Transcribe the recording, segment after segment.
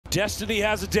Destiny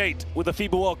has a date with the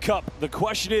FIBA World Cup. The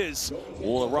question is,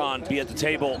 will Iran be at the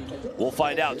table? We'll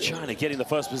find out. China getting the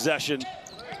first possession.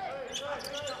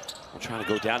 We're trying to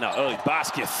go down now. Early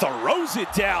basket, throws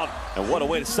it down. And what a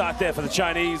way to start there for the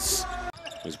Chinese.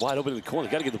 He's wide open in the corner.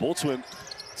 Got to get the ball to him.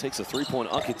 Takes a three-point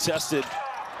uncontested.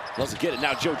 Doesn't get it.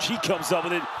 Now Joe Chi comes up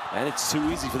with it. And it's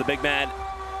too easy for the big man.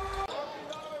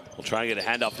 We'll try and get a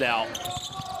handoff now.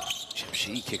 Joe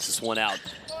Chi kicks this one out.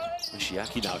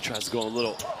 Shiaki now tries to go a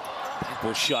little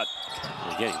backboard shot.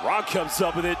 And again, Iran comes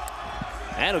up with it.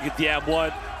 And he'll get the and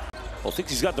one. Well,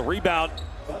 thinks he's got the rebound.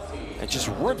 And just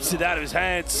rips it out of his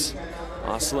hands.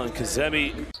 Aslan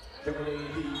Kazemi.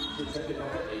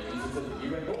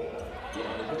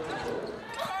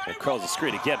 And curls the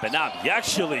screen again, but now he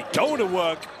actually going to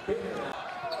work.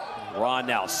 Iran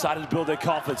now starting to build their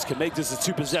confidence. Can make this a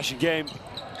two-possession game.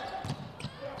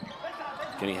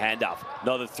 Getting handoff.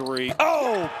 Another three.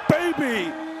 Oh,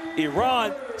 baby!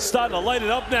 Iran starting to light it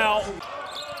up now.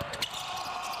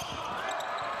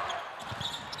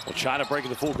 Well, China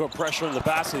breaking the full court pressure on the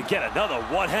basket. Again, another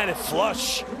one-handed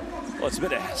flush. Well, it's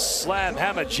been a slam,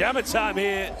 hammer, jammer time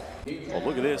here. Oh,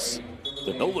 look at this.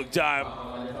 The no-look dime.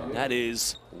 That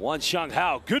is Wan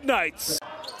Shanghao. Good night.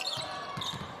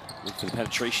 Look for the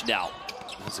penetration now.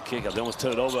 There's a kick up. They almost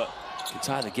turn it over. Can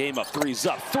tie the game up. Three's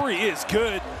up. Three is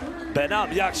good.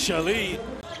 Benam Yakshali.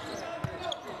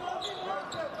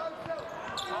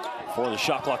 For the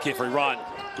shot clock here for Iran.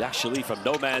 Yakshali from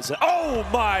no man's. Oh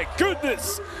my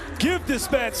goodness! Give this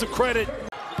man some credit.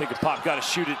 Pick and pop, got to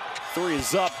shoot it. Three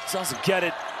is up. Doesn't get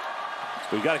it.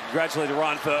 We got to congratulate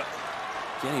Iran for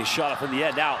getting a shot up in the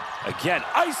end. Now, again,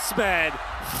 Iceman,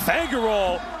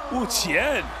 Fangarol,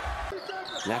 Wuqian.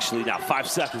 Actually, now 5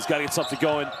 seconds. Got to get something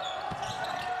going.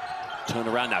 Turn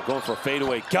around now, going for a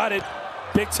fadeaway. Got it.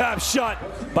 Big time shot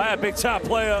by a big time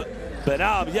player.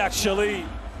 Benam Yakshali.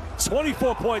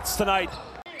 24 points tonight.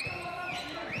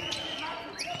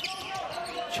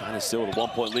 China still with a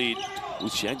 1-point lead.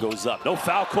 Wuqian goes up. No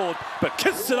foul called, but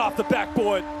kisses it off the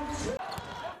backboard.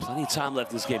 Plenty of time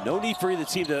left in this game. No need for either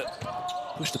team to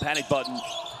push the panic button.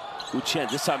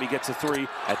 Wuqian, this time he gets a three.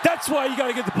 And that's why you got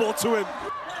to get the ball to him.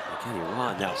 Again,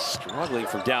 Iran now struggling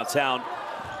from downtown.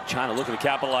 China looking to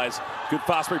capitalize. Good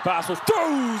fast break pass.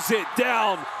 Throws it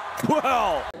down.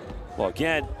 Well,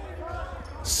 again,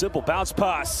 simple bounce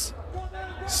pass.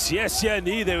 Xie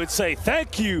Ni, they would say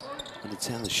thank you. And it's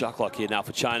the shot clock here now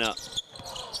for China.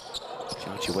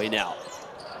 Zhao Jiwei now.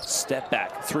 Step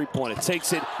back, three-pointer,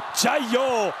 takes it.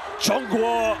 Jiao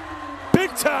Chongguo,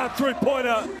 big time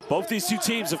three-pointer. Both these two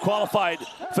teams have qualified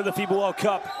for the FIBA World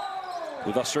Cup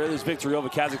with Australia's victory over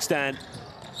Kazakhstan.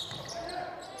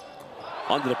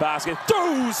 Under the basket,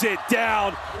 throws it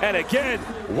down, and again,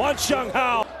 Wan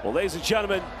Shanghao. Well, ladies and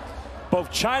gentlemen,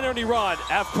 both China and Iran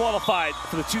have qualified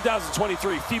for the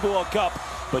 2023 FIBA World Cup,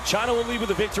 but China will leave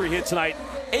with a victory here tonight,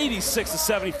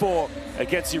 86-74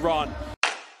 against Iran.